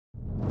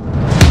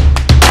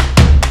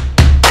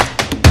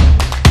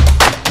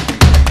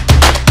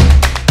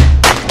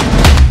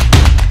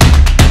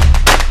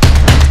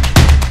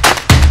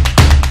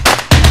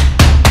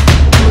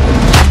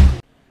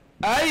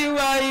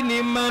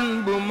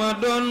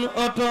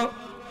oto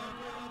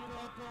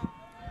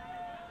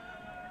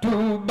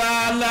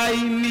Touba lay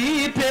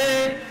niite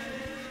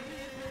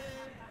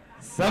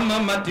sama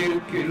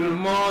matricule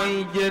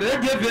mooy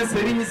jërëjëf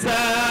Serigne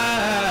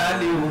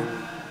Saliou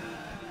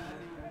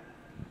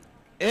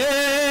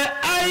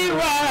ay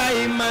waay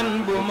man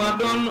bu ma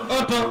doon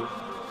oto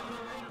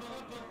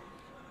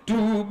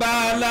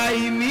Touba lay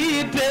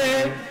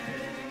niite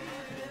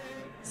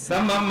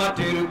sama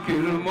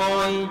matricule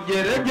mooy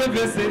jërëjëf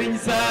Serigne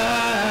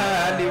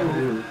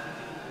Saliou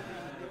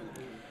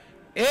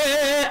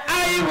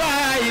ay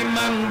waay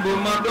man bu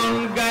ma doon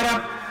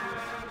garab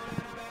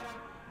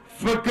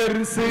fa kër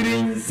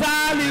Serigne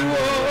Saliou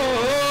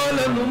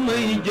la nu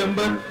may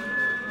jëmbat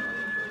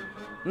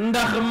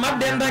ndax ma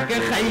dend ak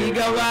xay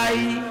ga waay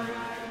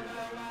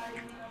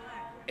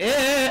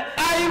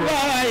ay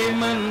waay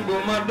man bu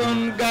ma doon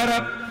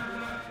garab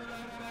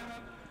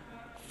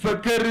fa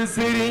kër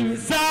Serigne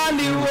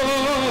Saliou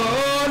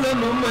la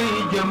nu may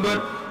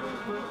jëmbat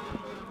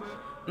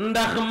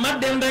ndax ma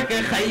dend ak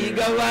xay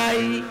ga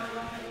waay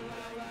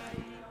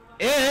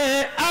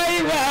ay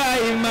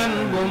waay man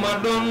bu ma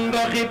doon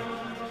ndoxit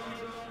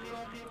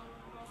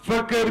fa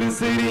kër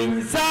Serigne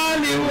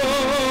Saliou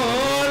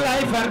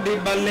lay far di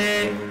bale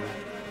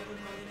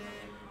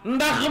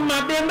ndax ma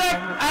dend ak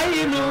ay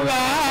nu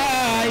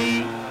waay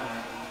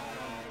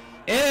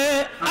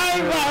ay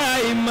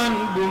waay man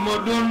bu ma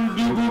doon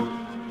dugub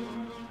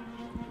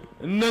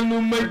nanu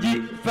ma ji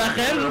fa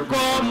xel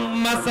koom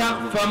ma sax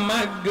fa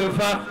màgg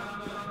fa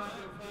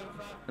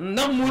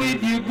ndax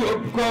murid yi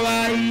góob ko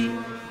waay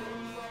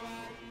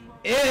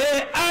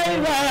ay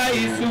waay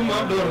su ma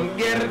doon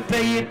gerte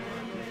it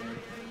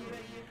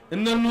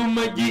nanu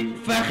ma ji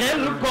fa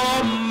xel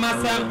koom ma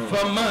sax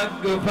fa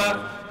màgg fa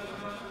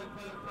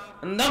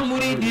ndax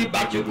murid yi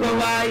bàcc ko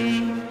waay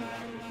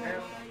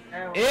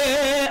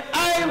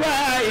ay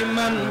waay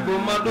man bu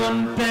ma doon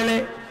tele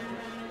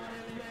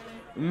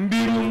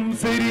mbirum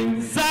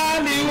Serigne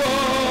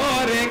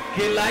Saliou rekk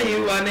lay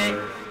wane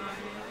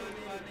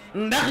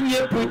ndax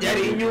ñépp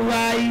jariñu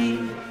waay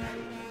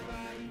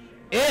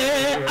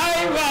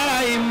ay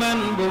waay man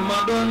bu ma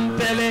doon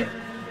tele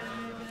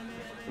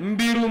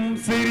mbirum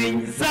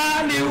Serigne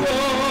Saliou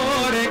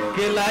rekk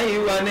lay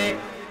wane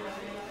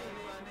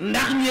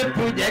ndax ñépp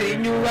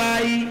jariñu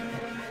waay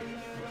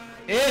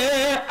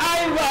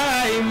ay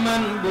waay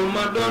man bu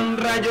ma doon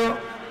rajo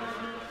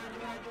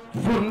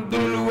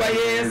fundul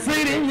waye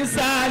Serigne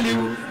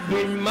Saliou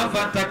duñ ma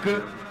fa takk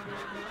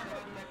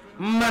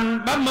man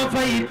ba ma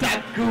fay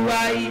takk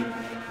waay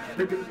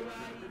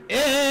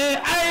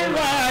ay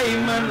waay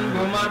man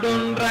bu ma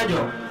doon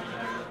rajo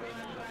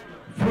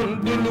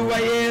fundul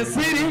waye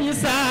Serigne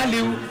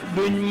Saliou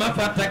duñ ma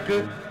fa takk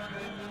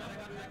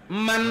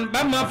man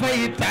ba ma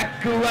fay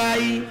takk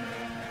waay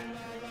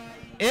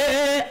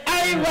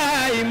ay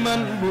waay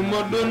man bu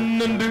ma doon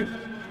nënd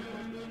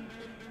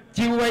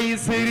ci way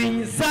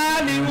Serigne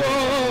Saliou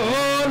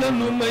la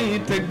nu may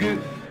tëgg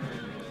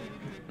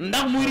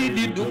ndax murid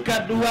yi du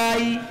kat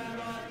waay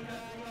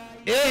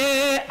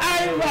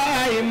ay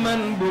waay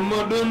man bu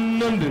ma doon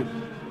nënd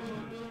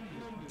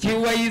ci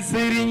way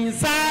Serigne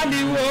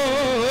Saliou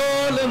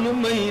la nu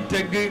may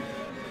tëgg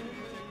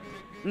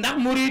ndax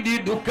murid yi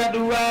du kat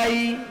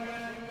waay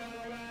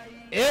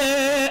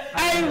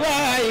ay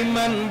waay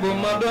man bu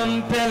ma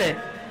doon tele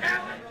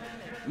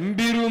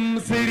mbirum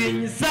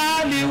Serigne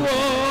Saliou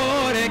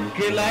rekk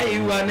lay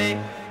wane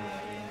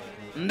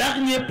ndax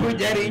ñépp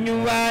jariñu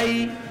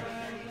waay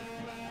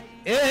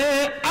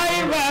ay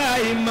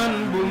waay man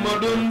bu ma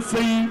doon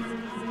sëy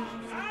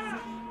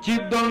ci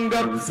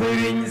dongab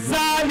Serigne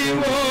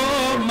Saliou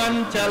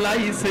man ca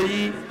lay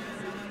sëy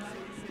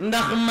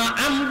ndax ma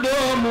am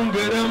doomu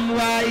ngërëm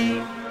waay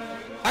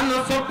ana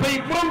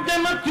soppay borom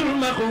jamatul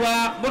maxwa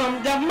borom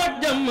jàmm ak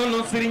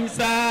jamono Serigne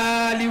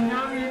Saliou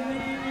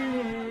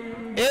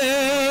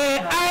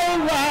ay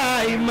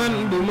waay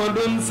man bu ma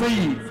doon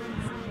sëy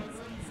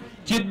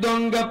ci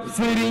dongab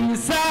Serigne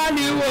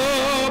Saliou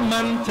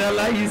man ca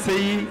lay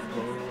sëy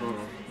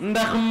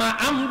ndax ma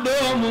am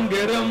doomu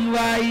ngërëm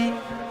waay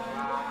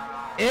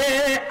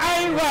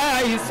ay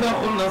waay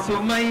soxna su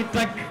may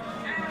takk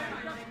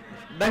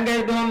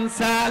dangay doon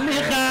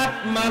saalixaat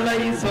ma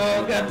lay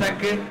sooga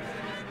takk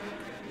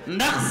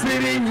ndax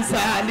Serigne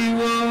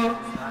Saliou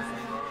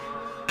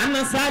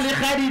ana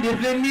saalixaat yi def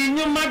leen nii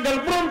ñu màggal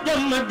borom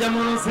jàmm ak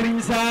jamono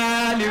Serigne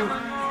Saliou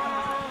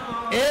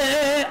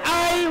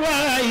ay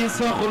waay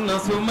soxna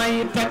su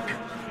may takk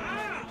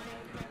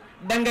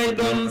dangay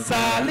doon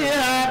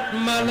saalixaat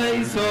ma lay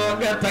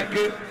sooga takk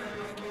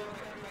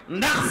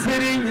ndax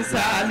Serigne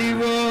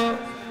Saliou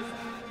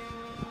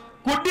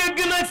ku dégg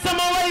nag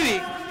sama way wi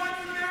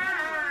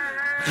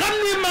xam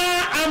ni maa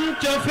am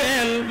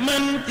cofeel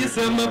man ci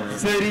sama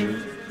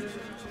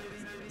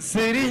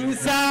Serigne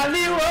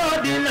Saliou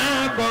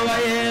dinaa ko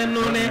waye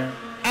nu ne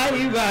ay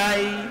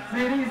waay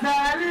Serigne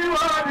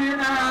Saliou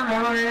dinaa ko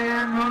waye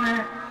nu ne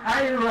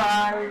ay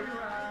waay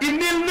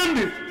indil nënd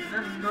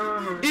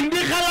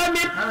indi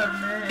xalamit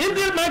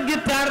indil ma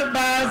guitare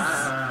bass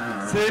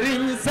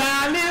Serigne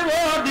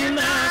Saliou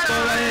dinaa ko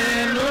waye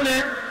nu ne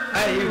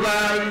ay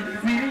waay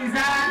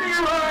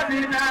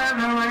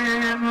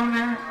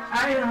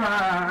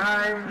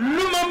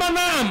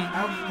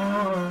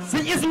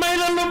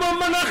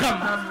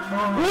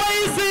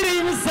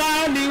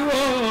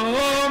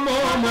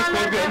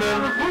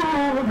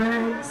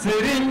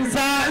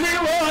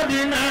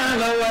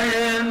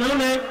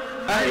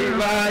ay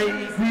waay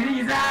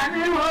Serigne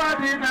Saliou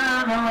dinaa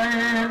la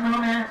waye nu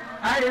ne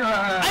ay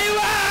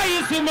waay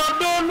su ma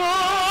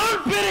doonoon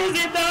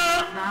président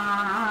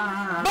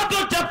ba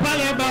toog ca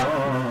palais ba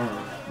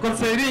kon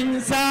Serigne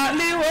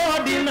Saliou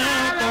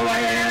dinaa ko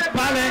waye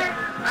palais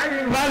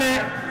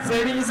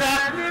Serigne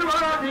Saliou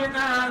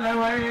dinaa la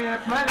waye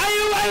ay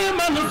waay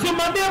man su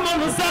ma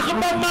demoon sax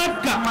ba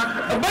Makka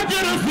ba ca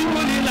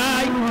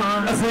Rasulilaay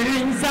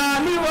Serigne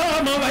Saliou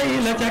ma way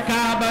la ca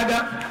Kaaba ga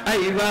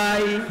ay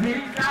waay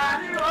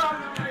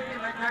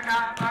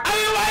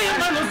ay waay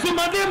man su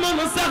ma demoon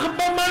sax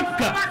ba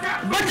Makka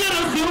ba ca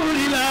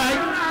Rasulilaay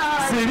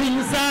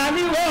Serigne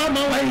Saliou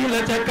ma way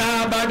la ca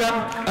Kaaba ga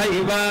ay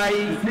waay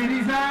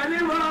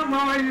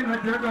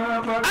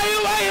ay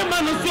waay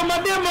man su ma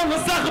demoon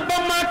sax ba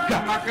Makka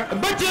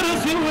ba ca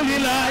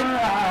Rasulilaay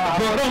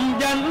borom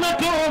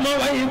jannatu ma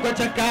way ko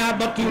ca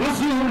Kaabatu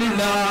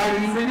Rasulilaay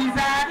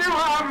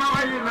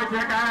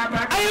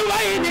ay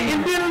waay ni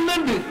indil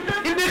nënd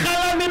indi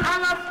xalamit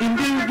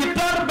indil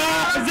gitar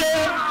baase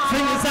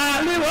Serigne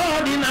Saliou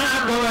dinaa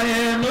ko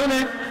waye nu ne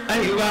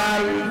ay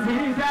waay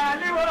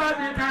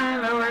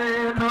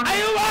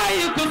ay waay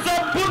ku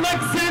sopp nag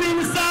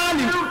Serigne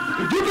Saliou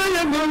juga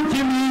yëngoon ci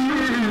mi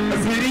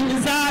Serigne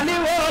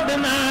Saliou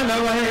dinaa la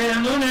waye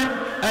nu ne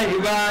ay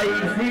waay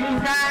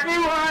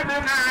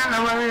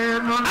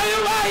ay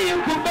waay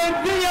ku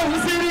bëgg yow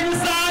Serigne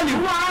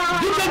Saliou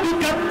juga du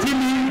kat ci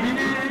mi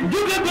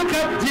juga du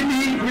kat ci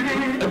mi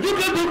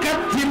juga du kat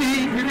ci mi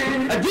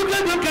juga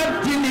du kat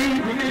ci mi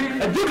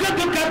juga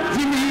du kat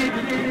ci mi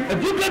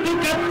juga du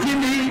kat ci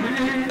mi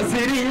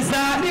Serigne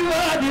Saliou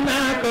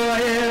dinaa ko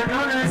waye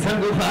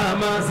sangu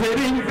faama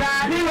Serigne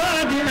Saliou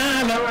dinaa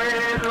la waye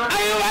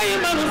ay waay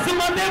man su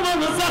ma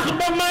demoon sax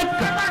ba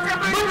Makka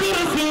ba ci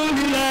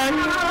Rasulilaay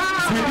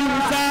Serigne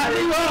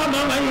Saliou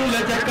ma way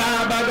la ca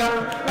Kaaba ga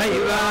ay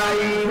waay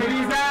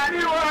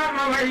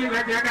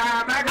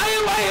ay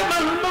waay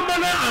man ma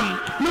mën a am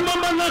lu ma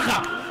mën a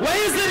xam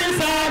waaye Serigne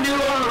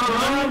Saliou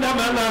man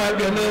dama la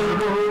gënal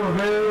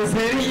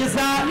Serigne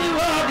Saliou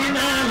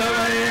dinaa la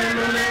waye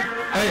nu ne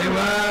ay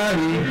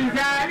waay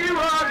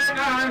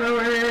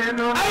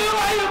ay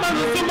waay man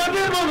su ma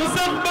demoon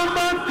sax ba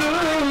Makka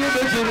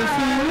ba ci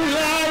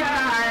Rasulilaay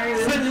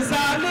Serigne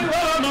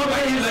Saliou ma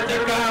way la ca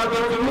Kaaba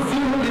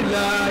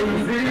Rasulilaay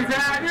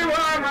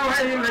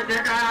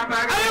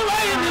ay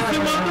waay ni su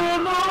ma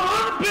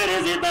doonoon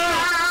président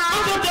ba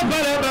ko ca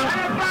pale ba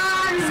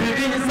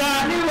Serigne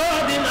Saliou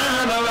dinaa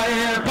la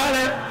waye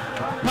pale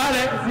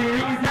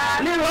Serigne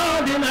Saliou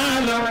dinaa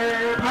la waye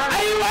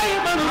ay waay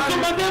man su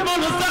ma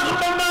demoon sax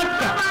ba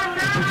Makka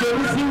ca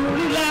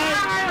Rasulilaay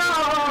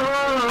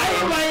ay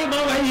waay ma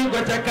way ko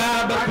ca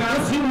Kaaba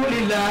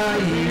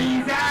Rasulilaay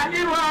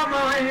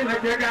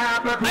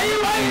ay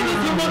waay ni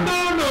su ma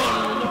doonoon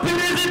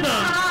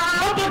président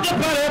ba ko ca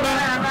pale ba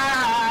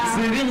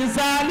Serigne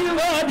Saliou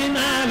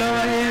dinaa la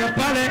waye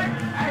pale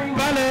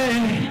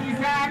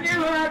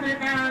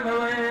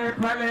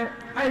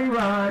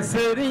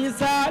Serigne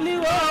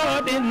Saliou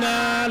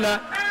dinaa la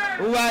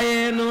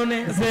waye nu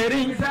ne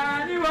Serigne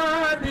Saliou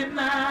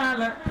dinaa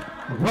la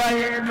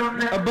waye nu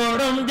ne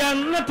borom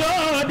jannato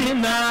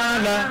dinaa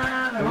la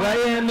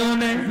waye nu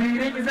ne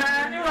Serigne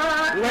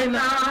Saliou way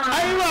na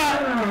ay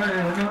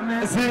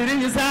waay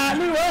Serigne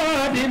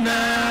Saliou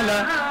dinaa la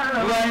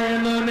waye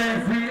nu ne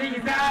Serigne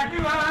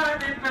Saliou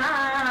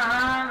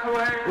dinaa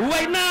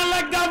way naa la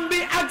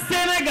Gambie ak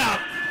Sénégal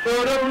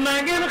Europe na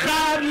ngeen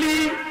xaar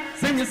lii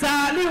Serigne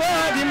Saliou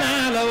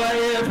dinaa la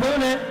waye fu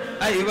ne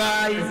ay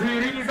waay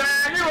Serigne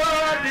Saliou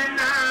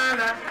dinaa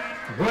la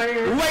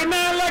way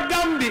naa la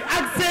Gambie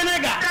ak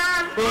Sénégal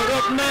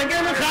Europe na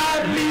ngeen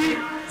xaar lii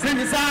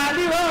Serigne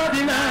Saliou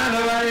dinaa la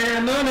waye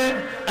nu ne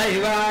ay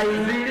waay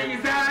Serigne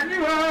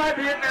Saliou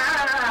dinaa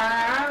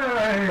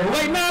la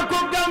way naa ko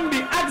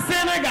Gambie ak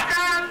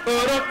Sénégal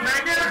Europe na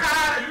ngeen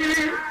xaar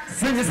lii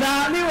Serigne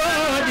Saliou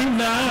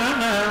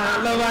dinaa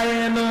la waye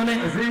nu ne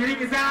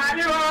Serigne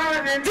Saliou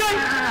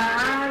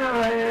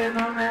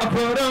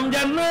borom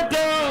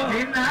jannato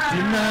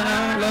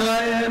dinaa la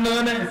waye nu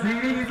ne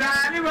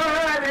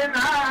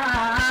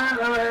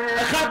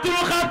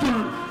xatul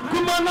ku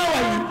mën a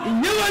way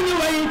ñëwal ñu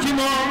way ci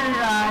moom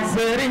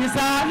Serigne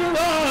Saliou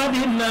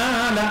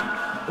dinaa la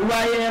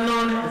waye nu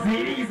ne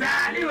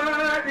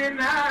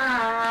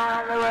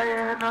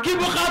ki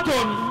bu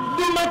xatoon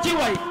du ma ci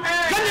way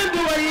keneen du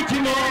way ci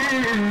moom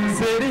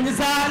Serigne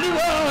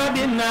Saliou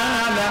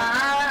dinaa la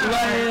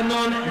waye nu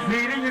ne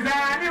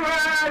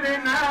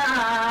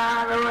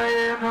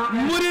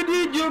murid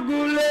yi jógu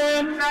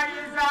leen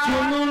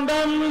sunu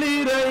ndam li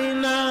rëy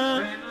na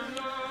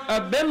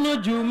benn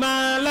juma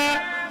la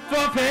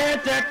foofee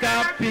ca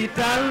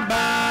capital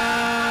ba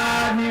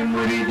ni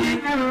murid yi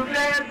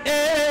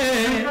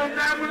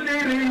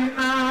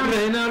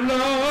rëy na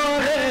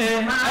loole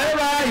ay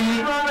waay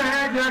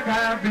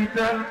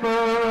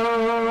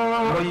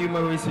way yu ma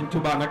way Sëñ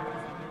Tuubaa nag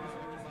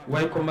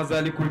way ko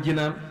Masalikul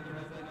Jinaan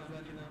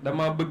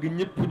dama bëgg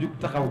ñëpp jug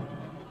taxaw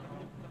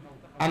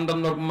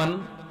àndandoog man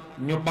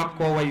ñu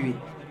bakkoo way wi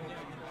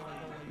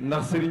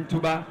ndax Serigne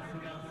Touba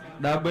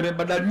daa bëre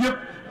ba daal ñëpp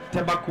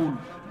te bàkkuwul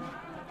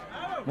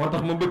moo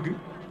tax ma bëgg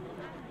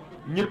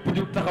ñëpp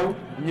jug taxaw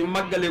ñu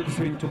màggalee ko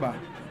Serigne Touba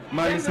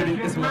maa ngi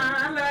Serigne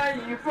Ismahila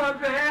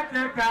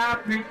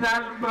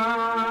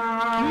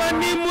ma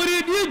ni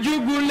murid yi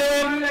jugu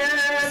leen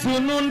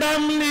sunu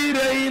ndam li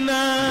rëy na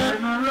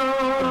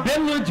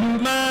benn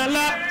jumaa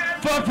la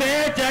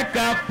foofee ca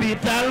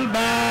capital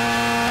ba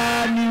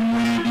ni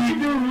murid yi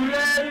jugu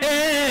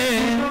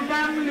leen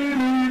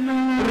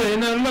rëy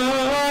na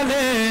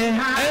loole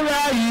ay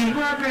waayi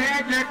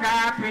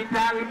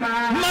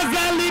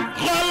Masalik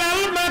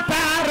xoolal ma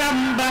taaram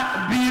ba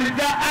biir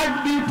ga ak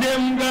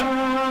bitem ga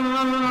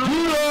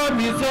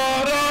juróomi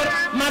sooroor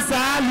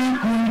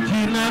Masalikul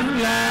Jinaan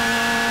la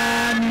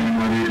ni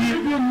murid yi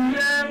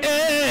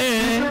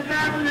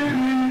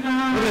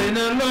rëy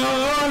na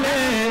loole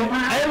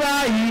ay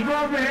waayi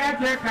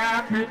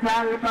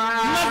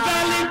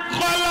Masalik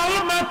xoolal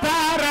ma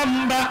taaram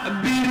ba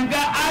biir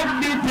ga ak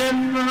bitem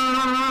ga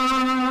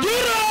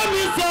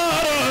juróomi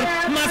sooroor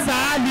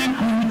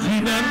Masalikul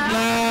Jinaan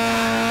la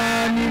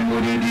ni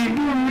murid yi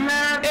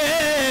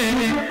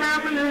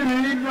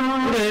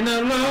rëy na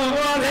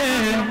loole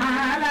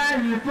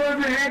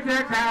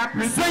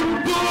Sëñ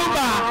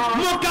Tuuba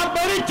mu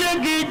kabar ca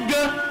géej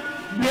ga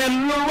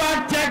delluwaat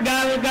ca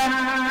gaal ga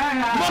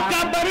mu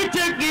kabar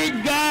ca géej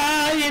ga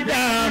yi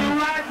daan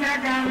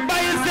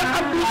bàyyi Cheikh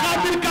Abdoul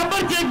Khadre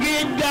kabar ca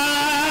géej ga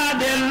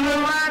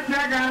delluwaat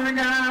ca gaal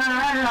ga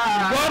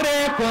gore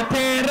ko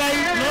te rey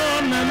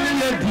noonam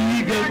la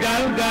diigal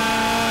gaal ga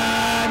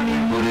ni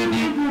murid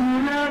yi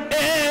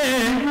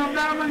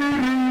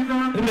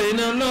rëy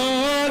na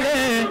loole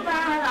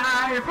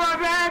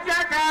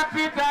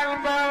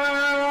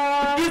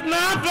gis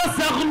naa fa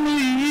sax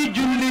nuy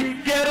julli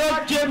keroog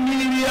ca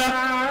miir ya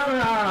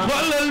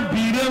xoolal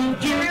biiram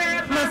ci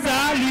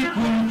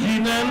Masalikul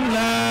Jinaan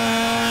la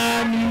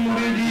ni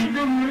murid yi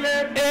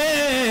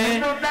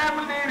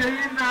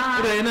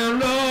rëy na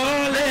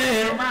loole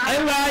ay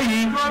waayi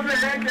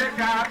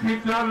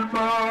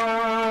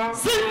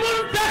Sëñ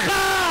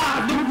Muntaxa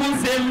dugg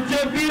seen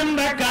ca biir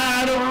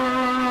Ndakaaru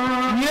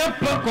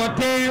ñépp ko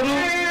teeru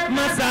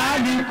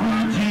Masalikul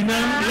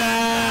Jinaan la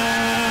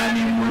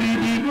ni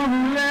murid yi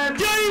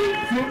jëy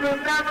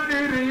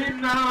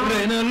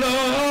rëy na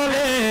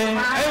loole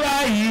ay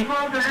waayi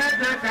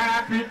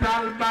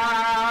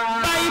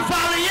Baay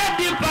Faal ya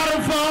di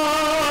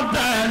parfum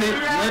taale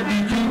ya di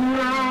jur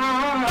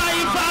Baay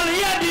Faal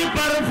ya di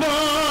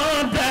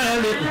parfum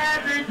taale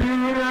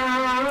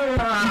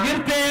ngir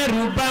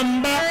teeru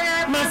Bamba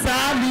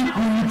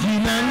Masalikul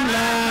Jinaan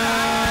la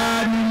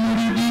ni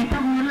murid yi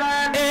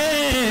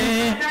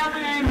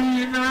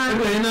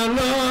rëy na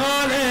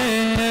loole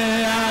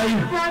ay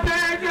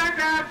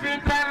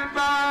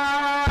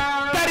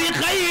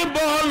tarixa yi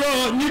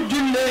booloo ñu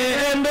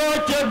jullee ndoo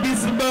ca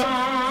bis ba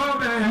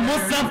mu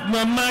saf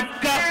ma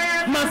Makka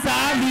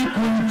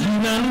Masalikul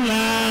Jinaan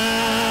la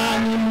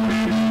ni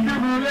murid yi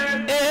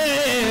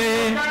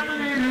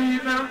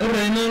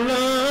rëy na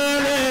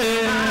loole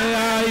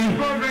ay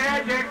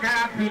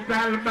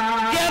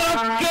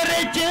keroog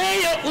chrétien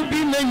ya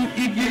ubbi nañ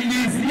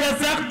église ya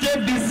sax ca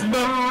bis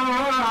ba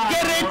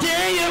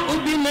chrétien ya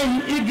ubbi nañ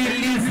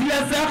église ya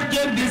sax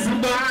ca bis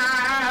ba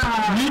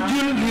ñu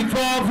julli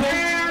foofu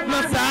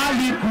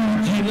Masalikul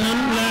Jinaan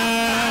la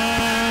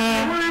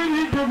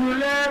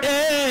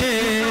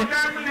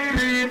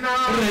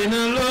rëy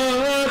na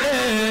loole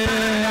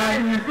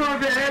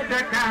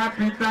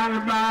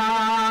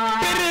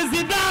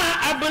président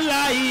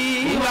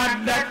Abdoulaye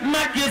Wade ak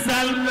Macky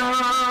Sall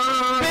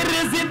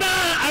président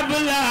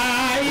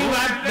Abdoulaye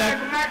Wade ak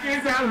Macky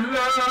Sall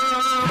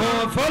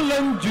foofu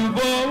lañ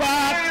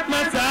juboowaat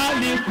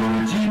Masalikul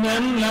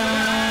Jinaan la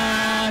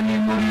ni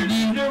murid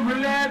yi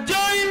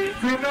jooy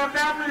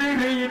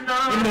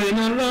rëy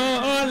na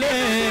loole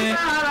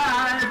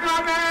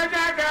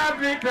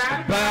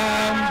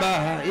Bamba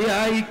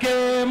yaay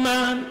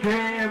kéemaan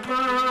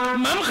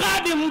Maam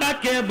Xaadim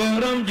Mbàkke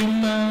borom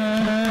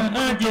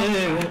jumaa je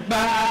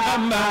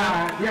Bamba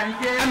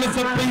ana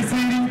soppay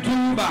Sëriñ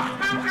Tuuba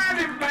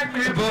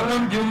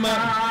borom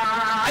jumaa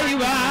ay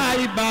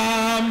waay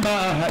Bamba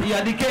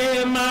yaa di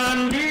kéemaan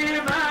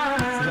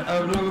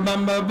Abdou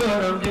Bamba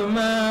borom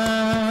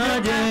jumaa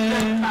je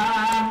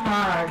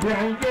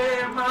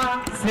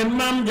seen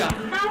maam ja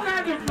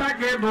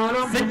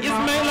sëñ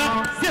Ismahila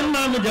seen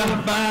maam ja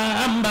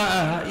Bamba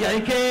yaay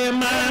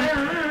kéemaan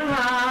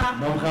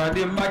Maam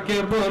Xaadim Mbàkke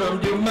borom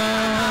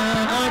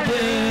jumaa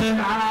je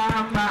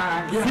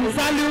sëñ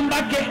Saliou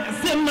Mbàkke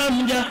seen maam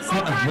ja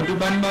sëñ Ahmadu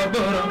Bamba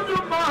borom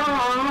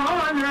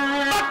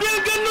batil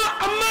gënu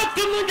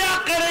amatunu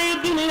jàqare yi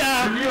duniya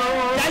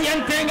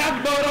jaayante nga ak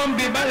borom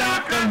bi balaa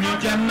xam ñu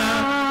janna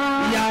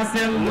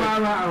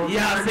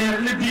yaa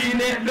sell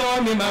diine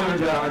doomi Maam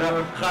Jaara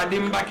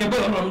Xaadim Mbàkke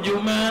borom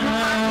jumaa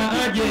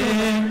je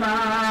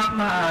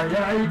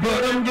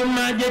borom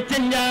jumaa je ca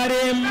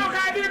Njaareem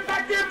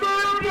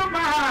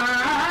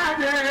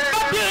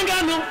batil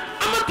gënu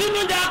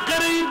amatunu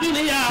jàqare yi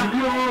duniya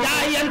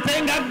jaayante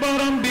nga ak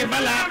borom bi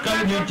balaa xam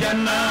ñu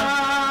janna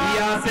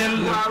yaa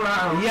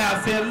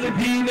yaa sell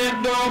diine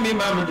doomi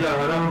Maam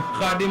Jaara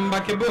Xaadim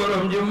Mbàkke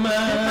borom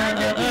jumaa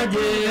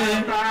je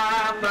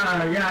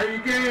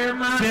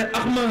Seex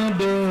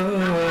Ahmadu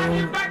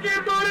Mbàkke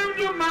borom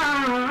jumaa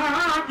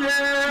je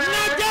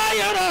na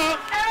jaayara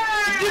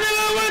dina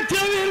la wante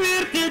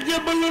wir te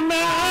jébbalu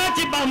naa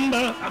ci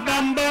Bamba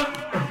Bamba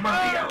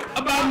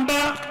Bamba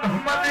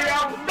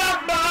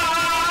Bamba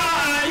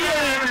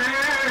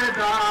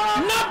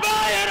na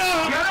baayara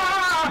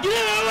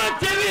dina la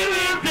wante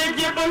wir te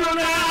jébbalu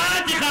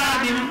naa ci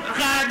Xaadim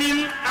Xaadim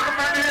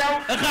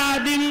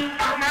Xaadim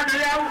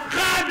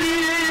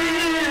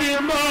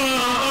Xaadim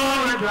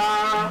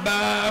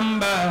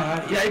Bamba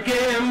yaay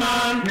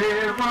kéemaan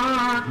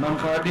Maam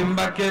Xaadim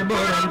Mbàkke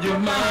borom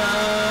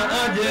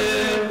jumaa je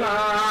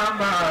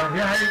Bamba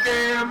yaay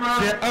kéemaan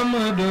Seex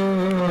Amadu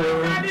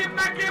Xaadim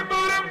Mbàkke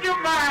borom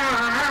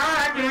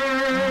jumaa je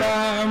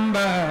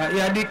Bamba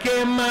yaa di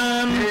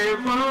kéemaan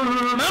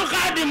Maam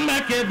Xaadim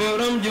Mbàkke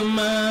borom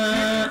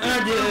jumaa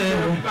je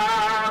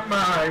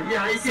Bamba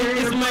yaay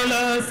kéemaan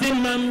Ismahila si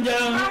Maam Ja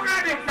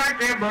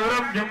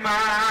borom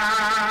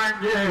jumaa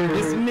je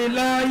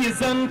bismillah yi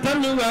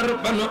santan war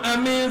banu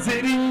amee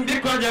sëriñ di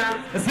ko jar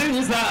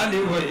sëriñ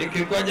Saaliw woy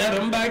ki ko jar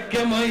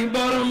Mbàkke mooy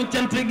borom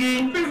cant gi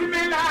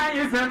bismillah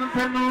yi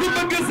santan ku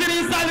bëgg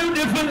sëriñ Saaliw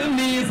defal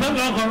nii sa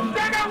loxo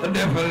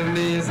defal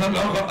nii sa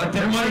loxo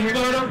te mooy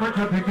borom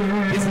cant gi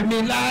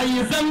bismillah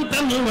yi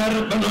santan war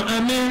banu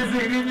amee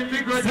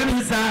sëriñ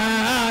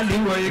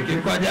Saaliw woy ki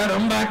ko jar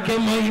Mbàkke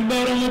mooy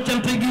borom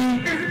cant gi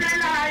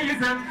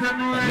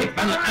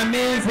banu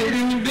amee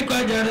sëriñ bi ko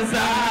jar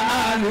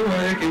Saaliw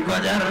woy ki ko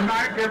jar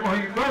Mbàkke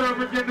mooy borom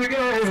cant gi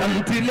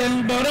sant leen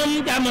borom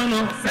jamono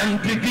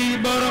sant gi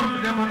borom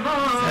jamono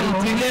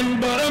sant leen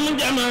borom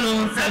jamono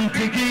sant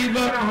gi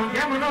borom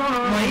jamono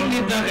mooy li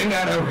tax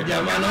nga raw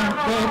jamono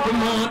kooku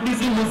moo di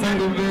sunu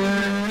sang bi